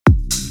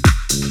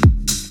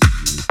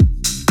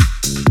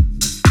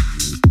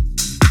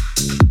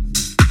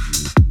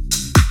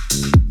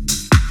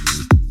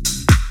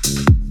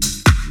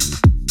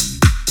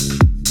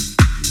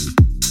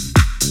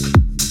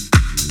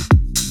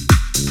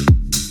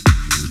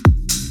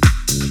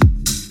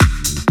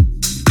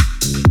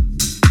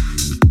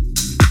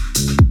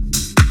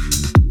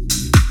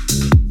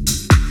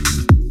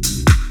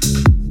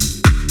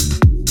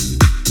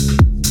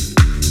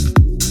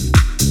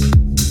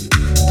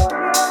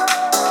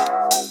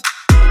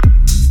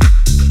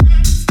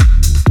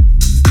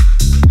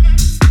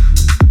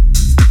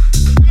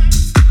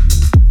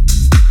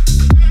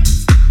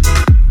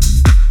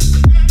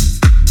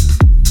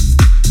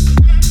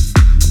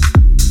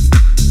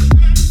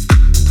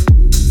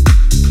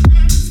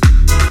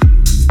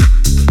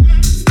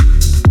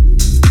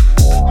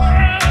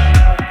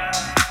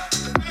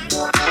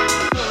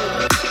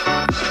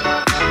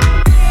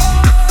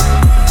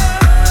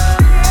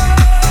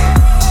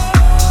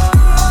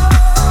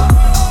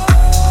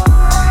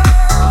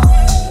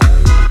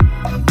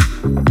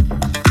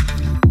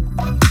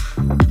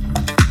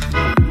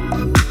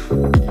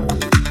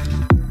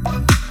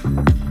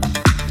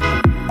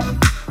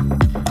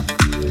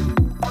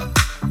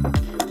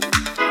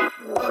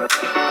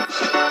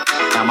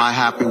I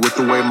happy with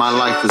the way my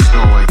life is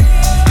going?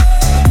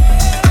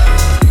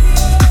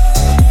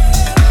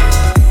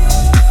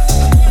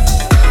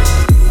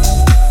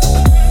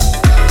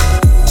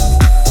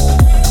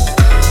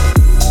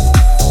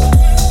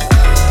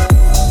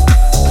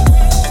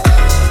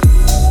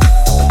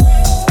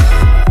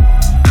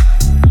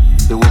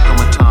 There will come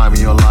a time in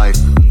your life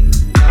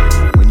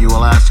when you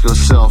will ask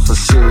yourself a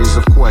series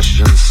of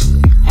questions.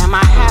 Am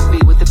I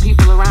happy with the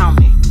people around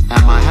me?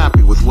 Am I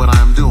happy with what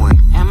I'm doing?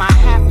 Am I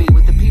happy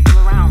with the people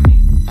around me?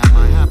 Am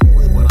I happy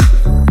with what I'm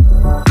doing?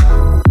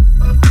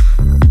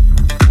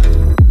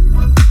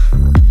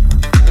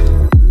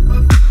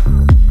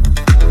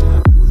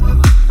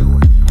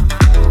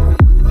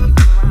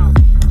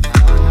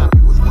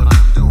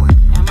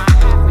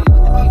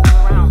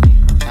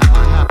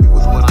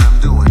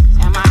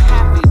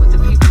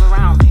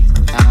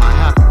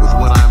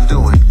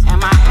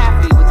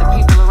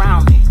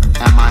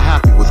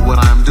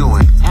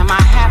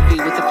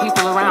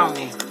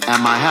 Am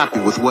I happy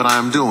with what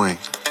I'm doing?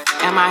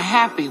 Am I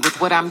happy with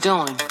what I'm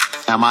doing?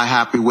 Am I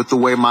happy with the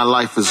way my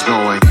life is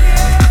going?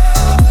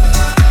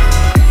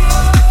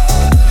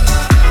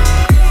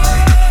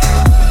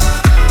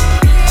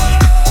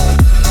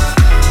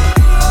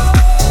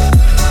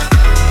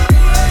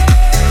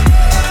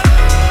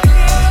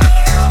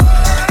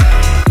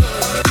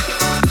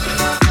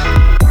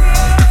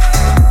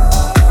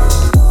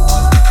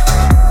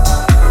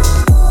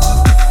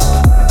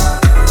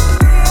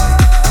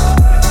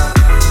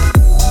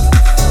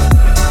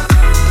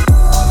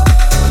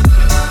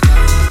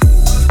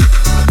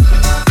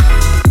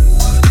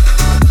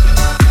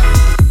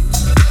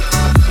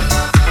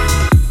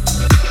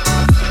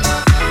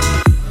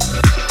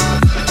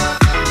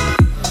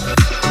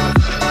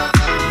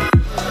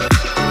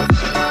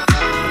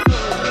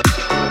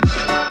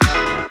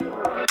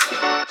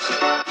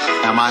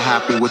 Am I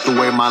happy with the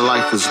way my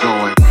life is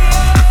going?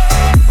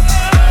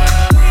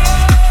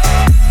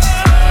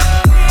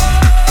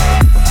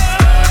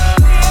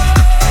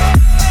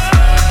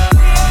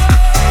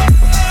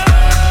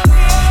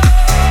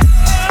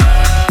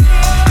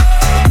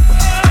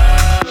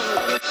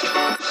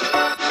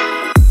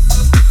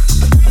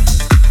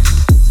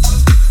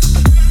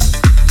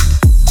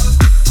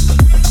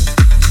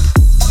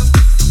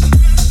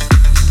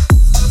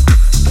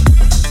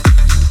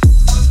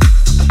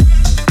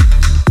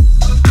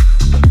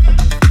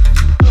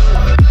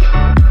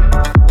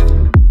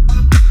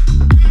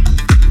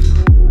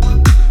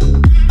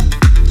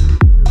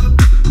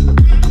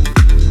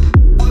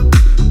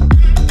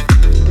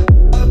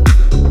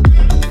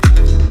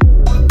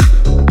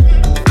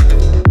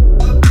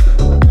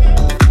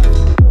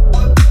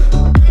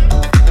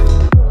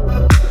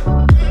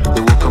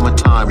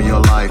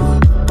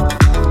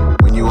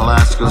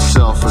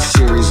 Yourself a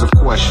series of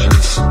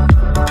questions.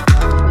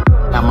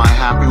 Am I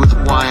happy with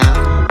who I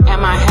am?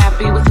 Am I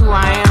happy with who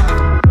I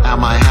am?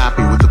 Am I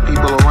happy with the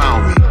people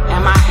around me?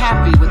 Am I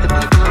happy with the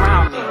people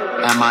around me?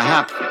 Am I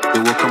happy?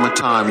 There will come a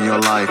time in your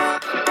life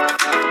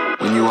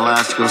when you will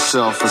ask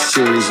yourself a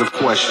series of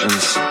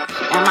questions.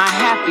 Am I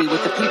happy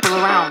with the people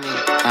around me?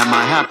 Am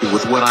I happy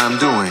with what I'm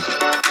doing?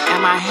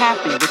 Am I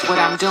happy with what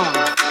I'm doing?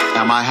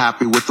 Am I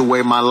happy with the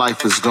way my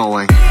life is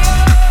going?